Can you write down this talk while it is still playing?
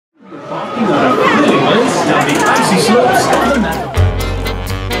down the icy slopes of the Matterhorn.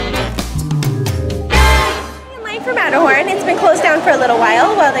 For Matterhorn, it's been closed down for a little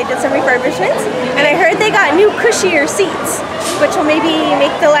while they did some refurbishments, and I heard they got new cushier seats, which will maybe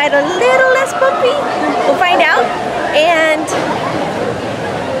make the ride a little less bumpy. We'll find out. And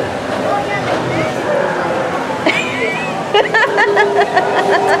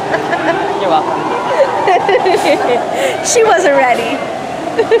you're welcome. She wasn't ready.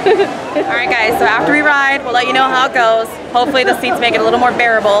 Alright guys, so after we ride, we'll let you know how it goes. Hopefully the seats make it a little more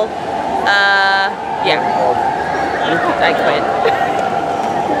bearable. Yeah. I quit.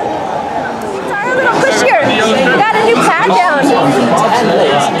 It's our little cushier. We got a new pad down.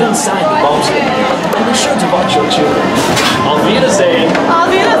 Inside the bobsled. And be sure to watch your children. Auf Wiedersehen. Auf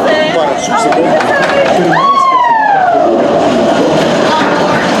Wiedersehen. Auf Wiedersehen.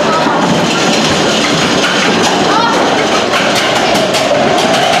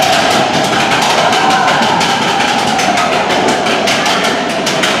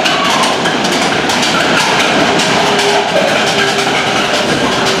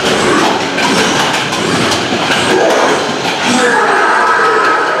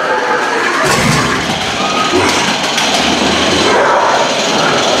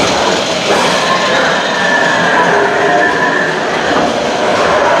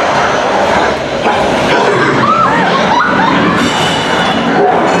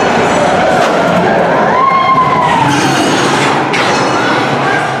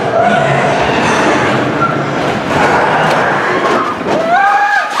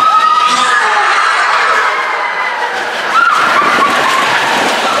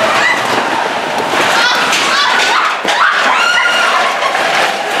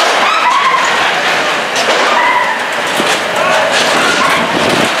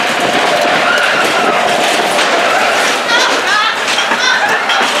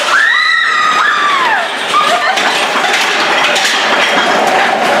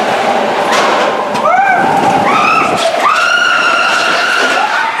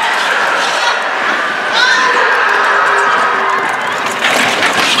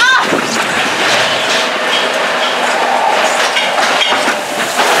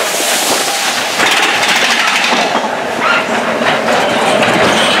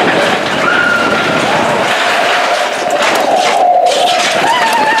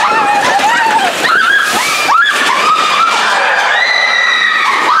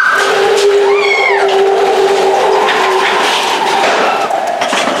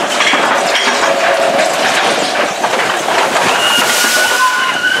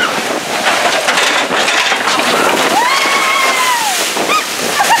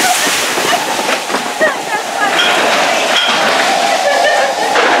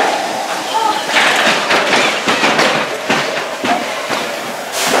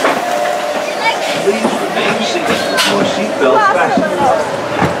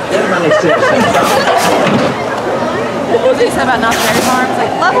 What did he say about not dairy farms?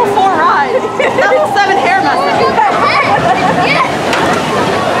 Like level 4 ride, level 7 hair message.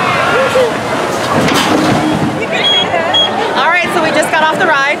 Alright, so we just got off the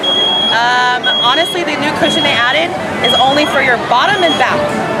ride. Honestly, the new cushion they added is only for your bottom and back.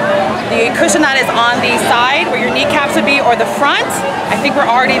 The cushion that is on the side where your kneecaps would be or the front, I think we're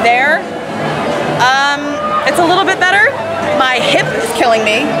already there. It's a little bit better. My hip is killing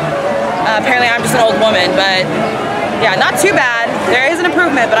me. Apparently I'm just an old woman, but yeah, not too bad. There is an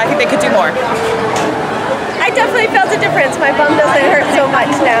improvement, but I think they could do more. I definitely felt a difference. My bum doesn't hurt so much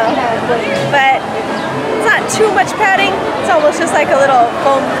now, but it's not too much padding. It's almost just like a little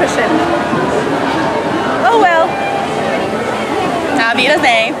foam cushion. Oh well. Auf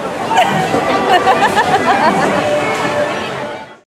Wiedersehen.